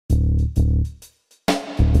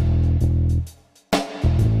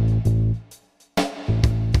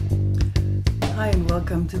Hi, and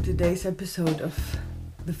welcome to today's episode of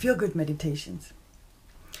the Feel Good Meditations.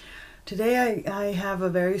 Today I have a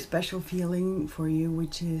very special feeling for you,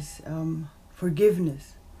 which is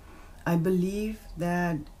forgiveness. I believe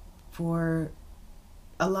that for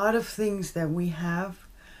a lot of things that we have,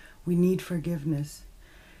 we need forgiveness,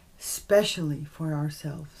 especially for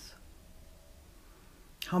ourselves.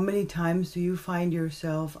 How many times do you find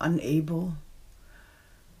yourself unable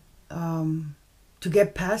to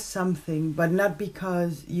get past something, but not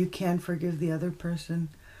because you can't forgive the other person,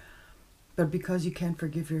 but because you can't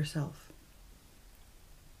forgive yourself?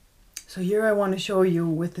 So here I want to show you,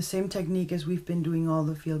 with the same technique as we've been doing all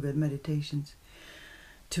the feel-good meditations,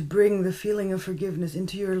 to bring the feeling of forgiveness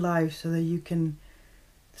into your life so that it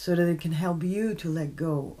can help you to let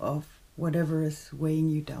go of whatever is weighing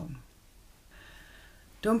you down.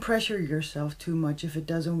 Don't pressure yourself too much if it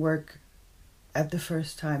doesn't work at the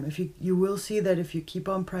first time. If you will see that if you keep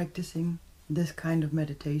on practicing this kind of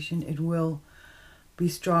meditation, it will be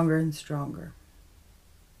stronger and stronger.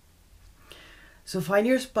 So find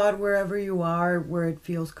your spot wherever you are, where it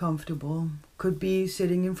feels comfortable. Could be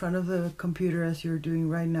sitting in front of the computer as you're doing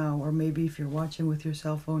right now, or maybe if you're watching with your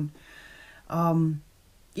cell phone.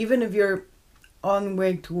 Even if you're on the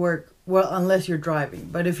way to work, well, unless you're driving,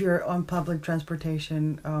 but if you're on public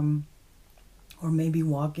transportation, or maybe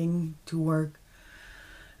walking to work,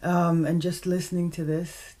 and just listening to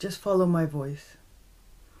this, just follow my voice.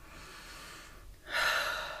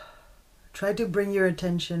 Try to bring your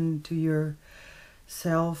attention to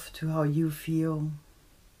yourself, to how you feel.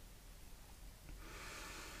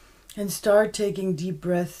 And start taking deep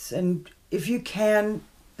breaths. And if you can,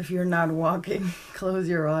 if you're not walking, close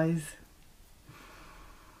your eyes.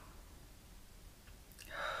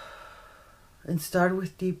 And start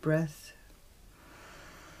with deep breaths.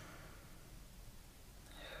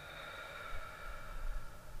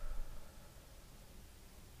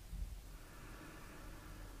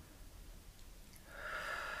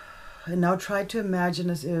 And now try to imagine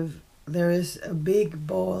as if there is a big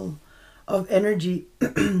ball of energy.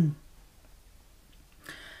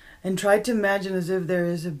 And try to imagine as if there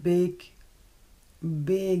is a big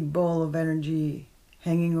ball of energy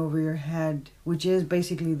hanging over your head, which is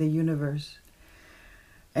basically the universe.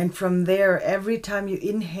 And from there, every time you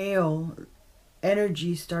inhale,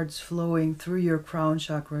 energy starts flowing through your crown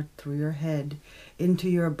chakra, through your head, into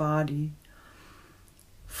your body.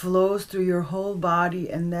 Flows through your whole body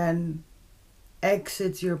and then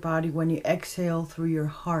exits your body when you exhale through your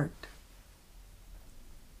heart.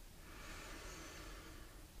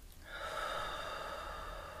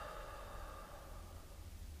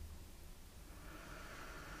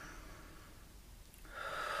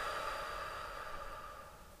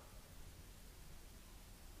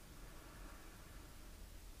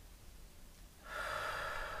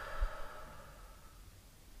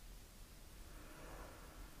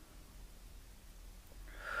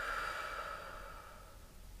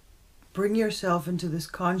 Bring yourself into this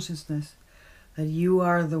consciousness that you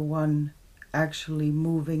are the one actually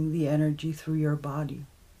moving the energy through your body.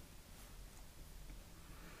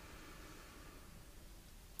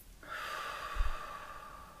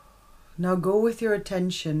 Now go with your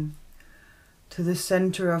attention to the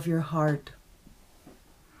center of your heart.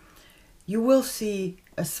 You will see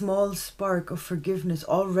a small spark of forgiveness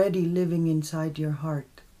already living inside your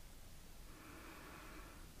heart.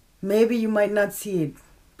 Maybe you might not see it,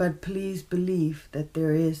 but please believe that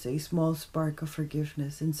there is a small spark of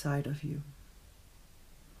forgiveness inside of you.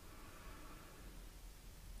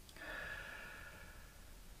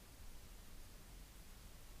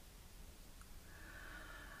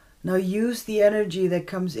 Now use the energy that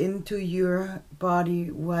comes into your body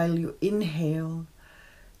while you inhale.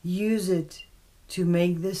 Use it to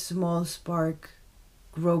make this small spark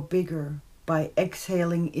grow bigger by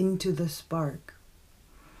exhaling into the spark.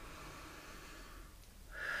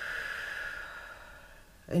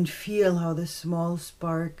 And feel how the small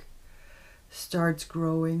spark starts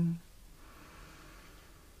growing.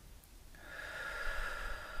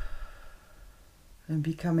 And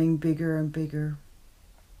becoming bigger and bigger.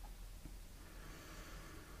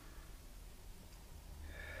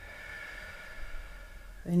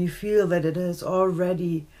 And you feel that it has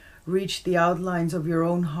already reached the outlines of your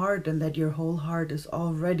own heart, and that your whole heart is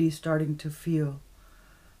already starting to feel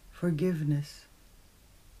forgiveness.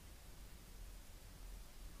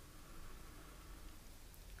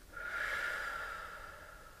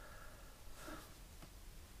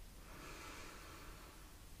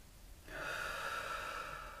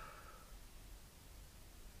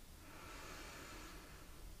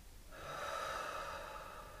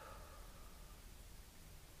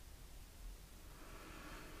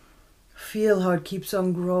 Feel how it keeps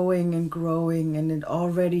on growing and growing, and it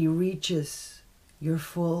already reaches your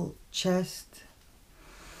full chest.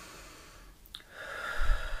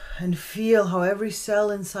 And feel how every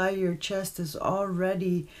cell inside your chest is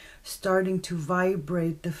already starting to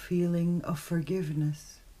vibrate the feeling of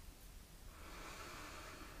forgiveness.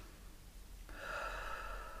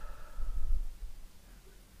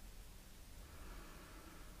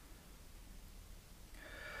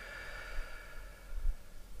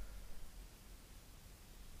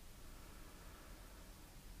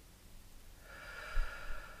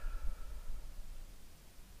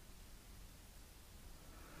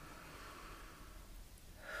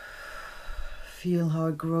 Feel how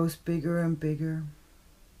it grows bigger and bigger.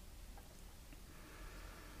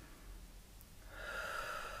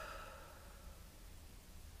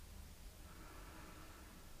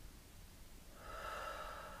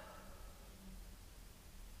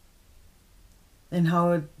 And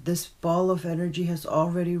how this ball of energy has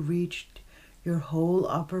already reached your whole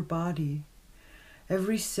upper body.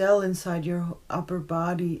 Every cell inside your upper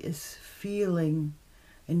body is feeling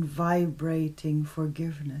and vibrating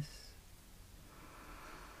forgiveness.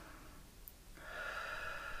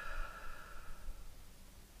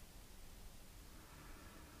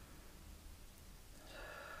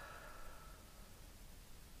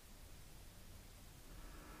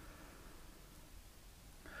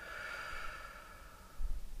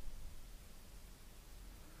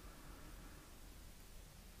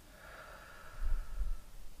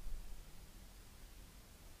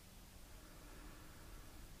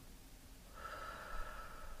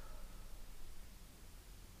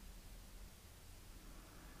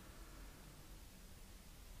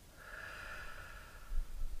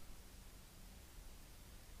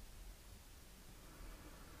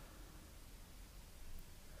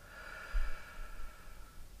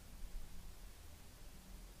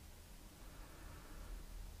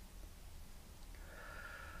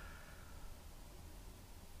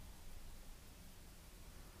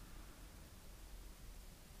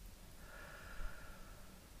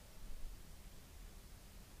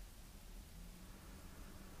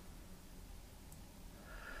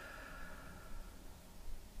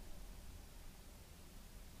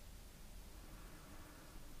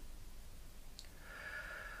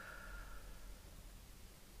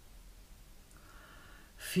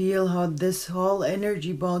 Feel how this whole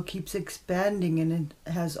energy ball keeps expanding, and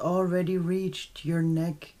it has already reached your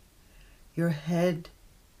neck, your head,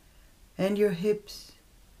 and your hips,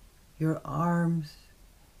 your arms.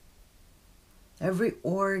 Every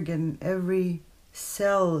organ, every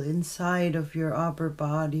cell inside of your upper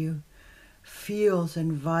body feels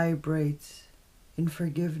and vibrates in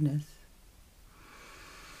forgiveness.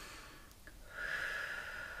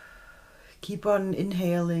 Keep on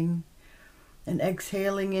inhaling and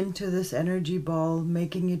exhaling into this energy ball,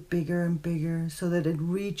 making it bigger and bigger so that it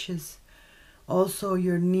reaches also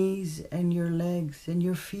your knees and your legs and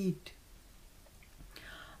your feet,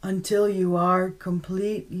 until you are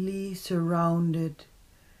completely surrounded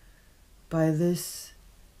by this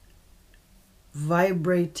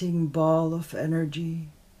vibrating ball of energy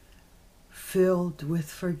filled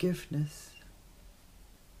with forgiveness.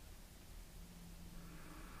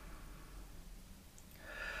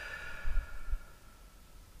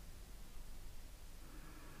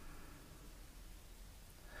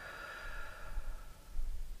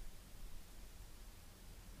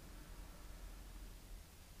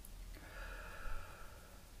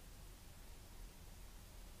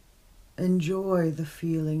 Enjoy the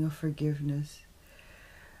feeling of forgiveness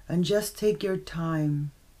and just take your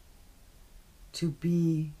time to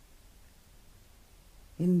be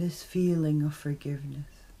in this feeling of forgiveness.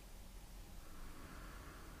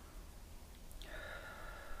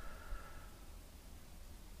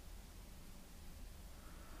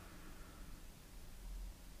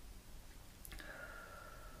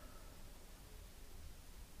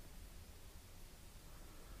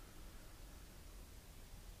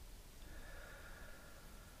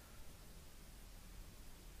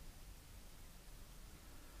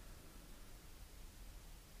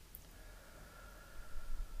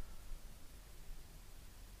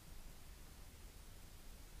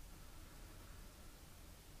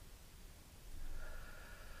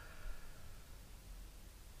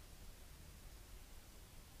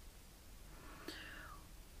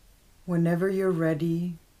 Whenever you're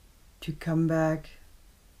ready to come back,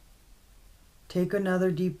 take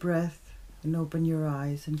another deep breath and open your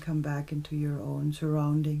eyes and come back into your own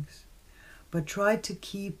surroundings. But try to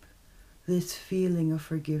keep this feeling of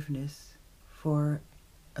forgiveness for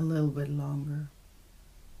a little bit longer.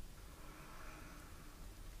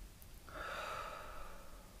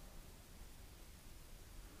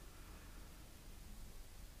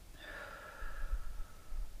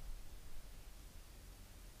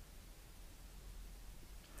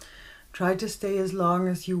 Try to stay as long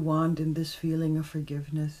as you want in this feeling of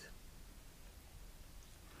forgiveness.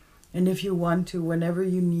 And if you want to, whenever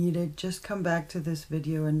you need it, just come back to this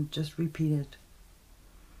video and just repeat it.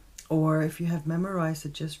 Or if you have memorized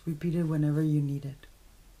it, just repeat it whenever you need it.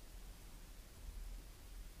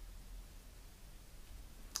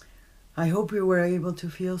 I hope you were able to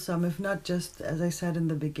feel some, if not, just as I said in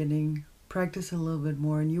the beginning, practice a little bit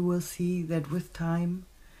more and you will see that with time,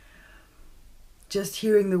 just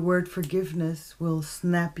hearing the word forgiveness will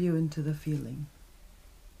snap you into the feeling.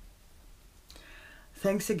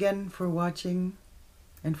 Thanks again for watching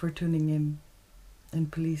and for tuning in.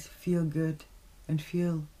 And please feel good and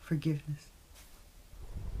feel forgiveness.